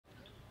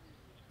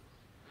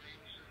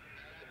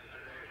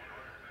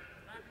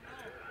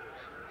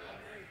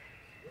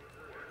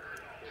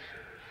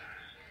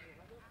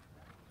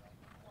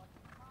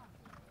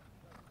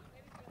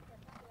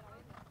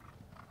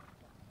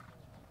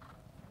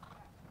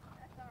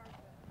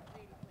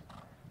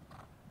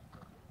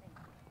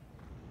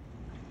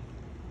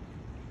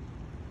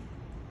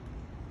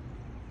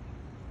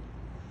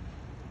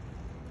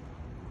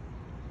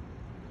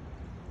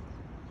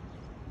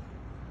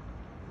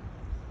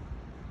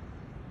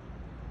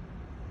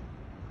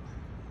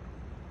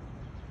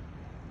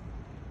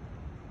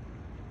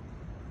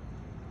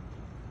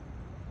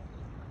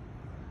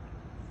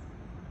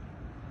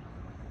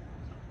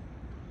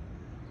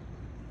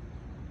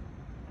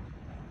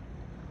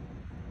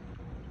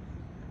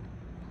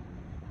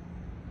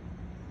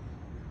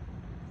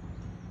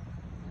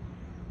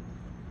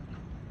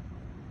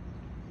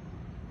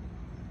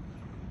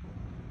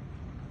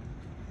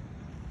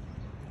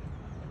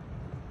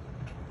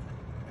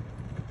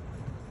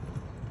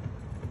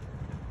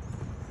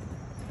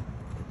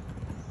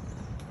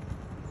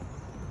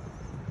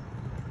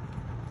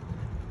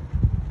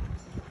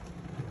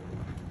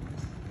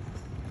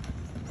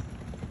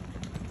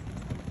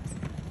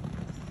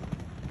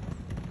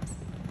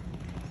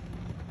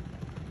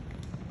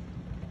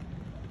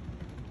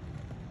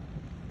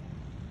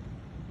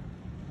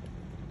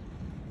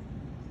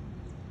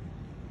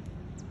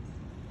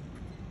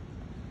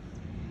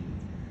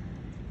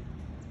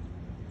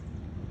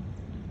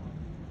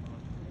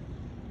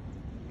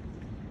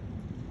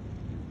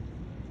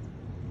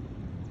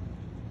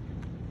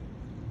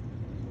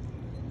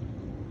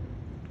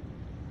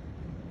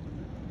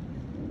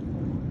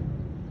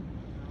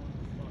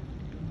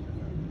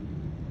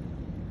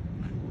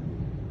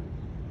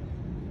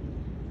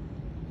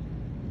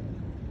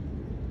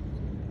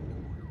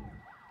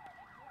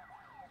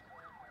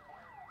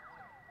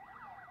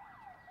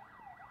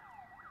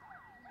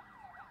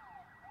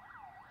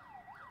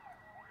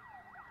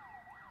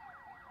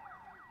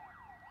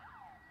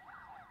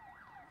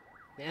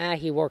Yeah,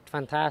 he worked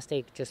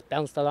fantastic, just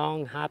bounced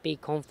along, happy,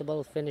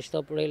 comfortable, finished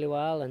up really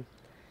well, and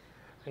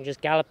just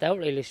galloped out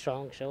really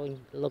strong. So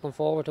looking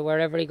forward to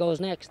wherever he goes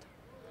next.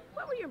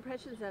 What were your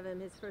impressions of him,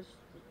 his first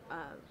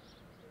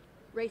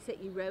race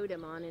that you rode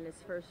him on in his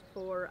first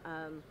four,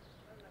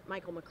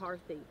 Michael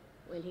McCarthy,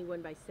 when he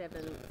won by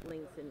 7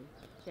 lengths and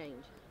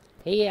change?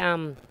 He,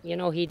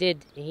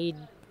 he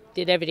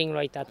did everything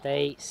right that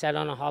day. Set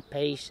on a hot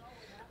pace,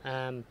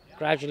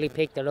 gradually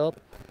picked it up,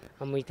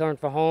 and we turned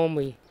for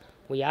home.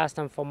 We asked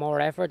him for more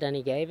effort, and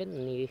he gave it,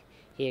 and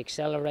he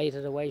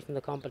accelerated away from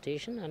the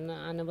competition,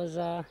 and it was,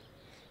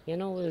 it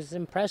was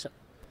impressive.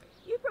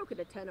 You've broken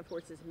a ton of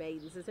horses'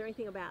 maidens. Is there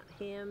anything about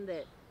him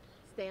that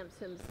stamps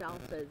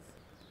himself as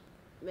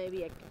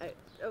maybe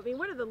I mean,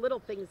 what are the little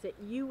things that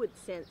you would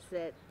sense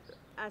that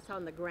us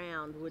on the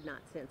ground would not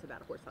sense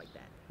about a horse like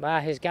that?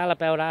 Well, his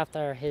gallop out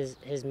after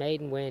his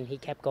maiden win, he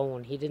kept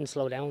going. He didn't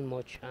slow down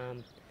much.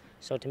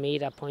 So to me,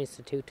 that points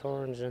to 2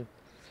 turns, and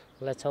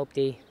let's hope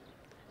he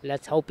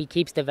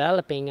keeps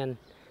developing and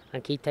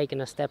keep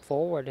taking a step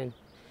forward. And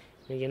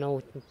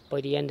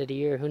by the end of the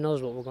year, who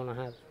knows what we're going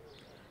to have.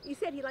 You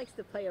said he likes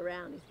to play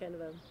around. He's kind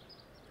of a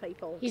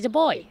playful. He's a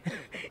boy,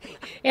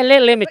 a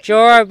little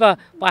immature, but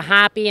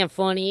happy and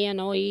funny.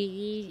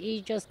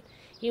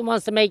 He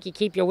wants to make you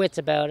keep your wits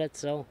about it.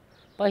 So,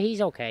 but he's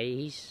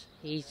okay.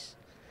 He's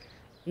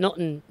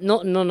nothing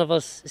none of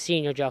us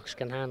senior jocks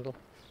can handle.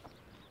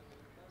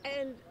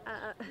 And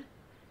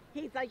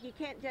he's like, you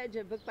can't judge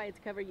a book by its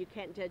cover. You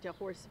can't judge a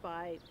horse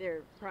by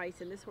their price.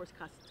 And this horse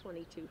costs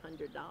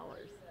 $2,200.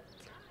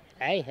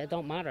 Hey, it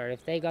don't matter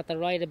if they got the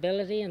right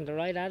ability and the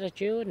right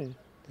attitude, and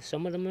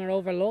some of them are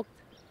overlooked.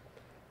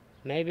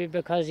 Maybe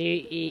because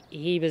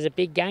he was a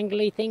big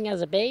gangly thing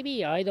as a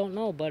baby, I don't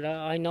know, but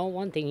I know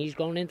one thing, he's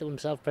grown into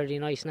himself pretty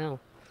nice now.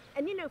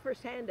 And you know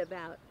firsthand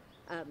about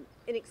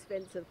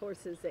inexpensive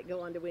horses that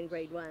go on to win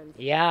Grade 1s.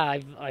 Yeah,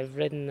 I've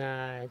ridden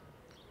the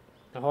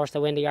horse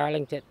that won the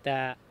Arlington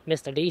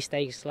Mr. D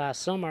Stakes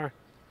last summer.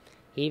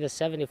 He was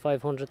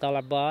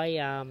 $7,500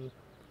 buy.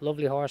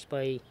 Lovely horse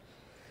by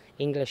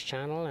English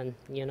Channel, and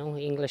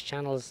English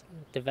Channels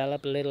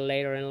develop a little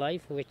later in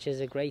life, which is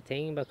a great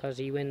thing because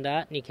he won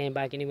that and he came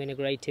back and he won a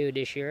Grade 2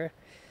 this year.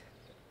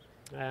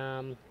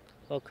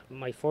 Look,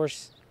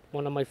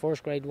 one of my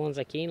first Grade 1s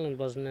at Keeneland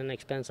wasn't an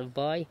expensive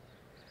buy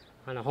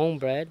and a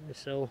homebred,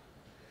 so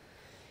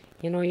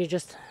you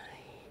just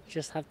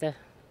have to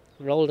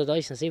roll the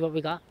dice and see what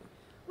we got.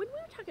 When we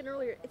were talking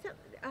earlier,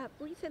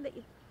 were you saying that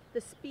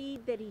the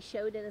speed that he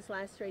showed in his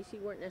last race you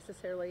weren't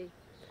necessarily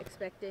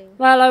expecting?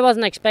 Well, I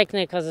wasn't expecting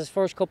it because his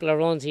first couple of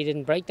runs he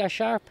didn't break that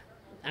sharp,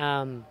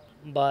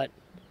 but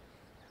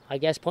I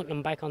guess putting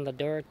him back on the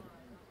dirt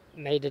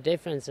made a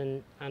difference,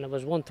 and it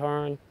was 1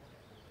 turn,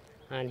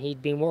 and he'd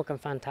been working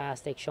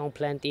fantastic, shown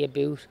plenty of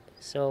boot,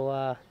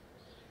 so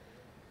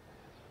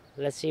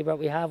let's see what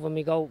we have when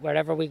we go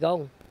wherever we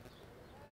go.